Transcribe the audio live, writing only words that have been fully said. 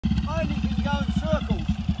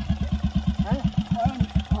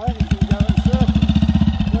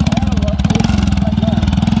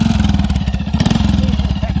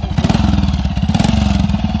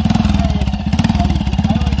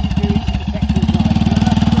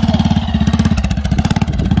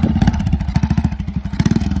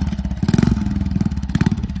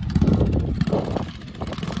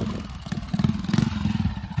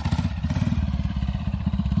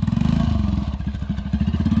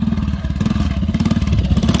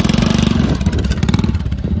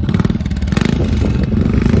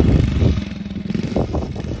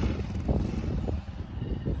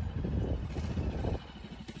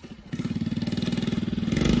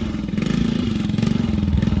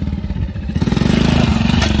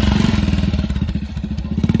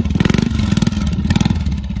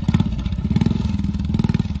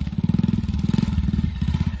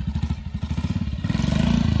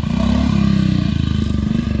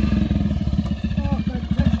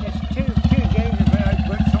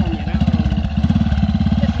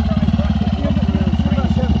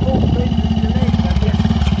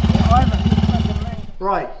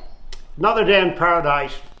Another day in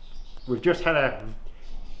paradise. We've just had a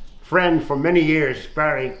friend for many years,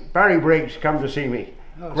 Barry Briggs, come to see me.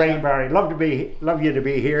 Oh, great, Sam. Barry. Love you to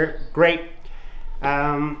be here. Great.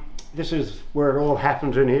 This is where it all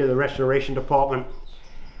happens in here, the restoration department.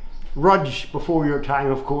 Rudge before your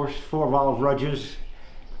time, of course. 4-valve Rudges.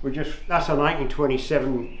 That's a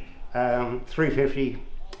 1927 350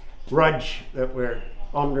 Rudge that we're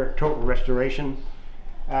under total restoration.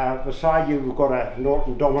 Beside you, we've got a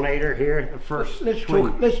Norton Dominator here. The first. Let's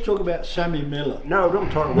talk about Sammy Miller. No, don't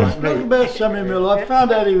talk about me. Let's talk about Sammy Miller. I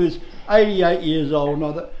found out he was 88 years old, and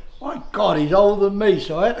I thought, my God, he's older than me.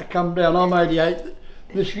 So I had to come down. I'm 88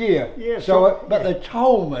 this year. Yeah. But they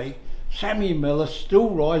told me Sammy Miller still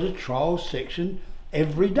rides a trial section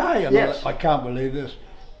every day. And yes. I can't believe this.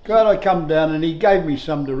 God, I come down and he gave me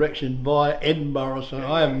some direction via Edinburgh, so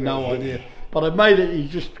I have no idea. But I made it,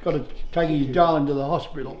 he's just got to take his darling to the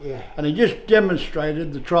hospital. Yeah. And he just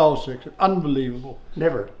demonstrated the trial section. Unbelievable.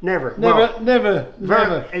 Never.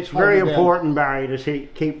 It's very important, Barry, to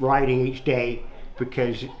keep riding each day,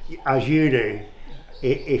 because as you do,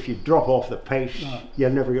 if you drop off the pace, you'll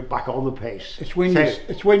never get back on the pace. It's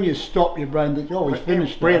when you stop your brain that, oh, he's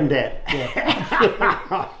finished. Brain dead.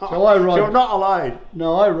 Yeah. So I ride. So you're not allowed.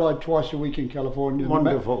 No, I ride twice a week in California.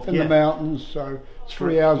 Wonderful. In the mountains, so it's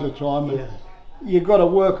 3 hours of time. Yeah. You've got to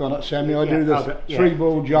work on it, Sammy. I do this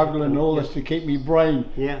 3-ball juggle and all this to keep me brain,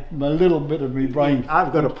 a little bit of me brain.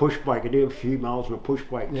 I've got a push bike. I do a few miles on a push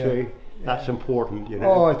bike too. That's important, you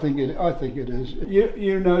know. Oh, I think it is.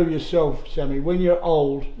 You know yourself, Sammy. When you're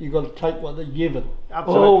old, you've got to take what they're given.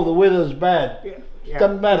 Absolutely. Oh, the weather's bad.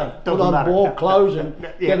 Doesn't matter. Put on ball clothes and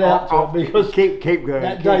get out to it, because keep going.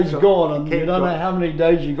 That day's gone, and you don't know how many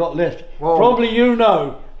days you got left. Well, probably you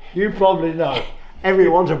know. You probably know.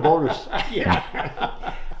 Everyone's a bonus.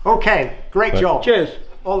 Okay, great job. Cheers.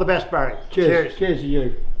 All the best, Barry. Cheers. Cheers to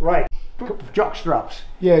you. Right. Jock straps.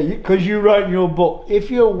 Yeah, because you wrote in your book,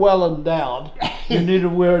 if you're well endowed, you need to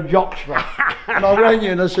wear a jock strap. And I rang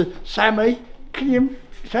you and I said, Sammy, can you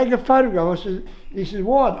take a photograph? He said,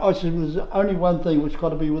 what? I said, there's only one thing, which got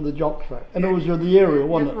to be with a jock strap. And it was with the aerial,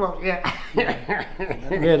 wasn't it? Well, yeah.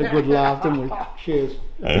 We had a good laugh, didn't we? Cheers.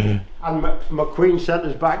 And McQueen sent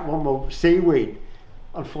us back one with seaweed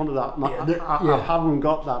in front of that. I haven't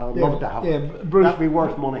got that. I'd love to have it. Bruce, that'd be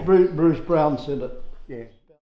worth money. Bruce Brown sent it. Yeah.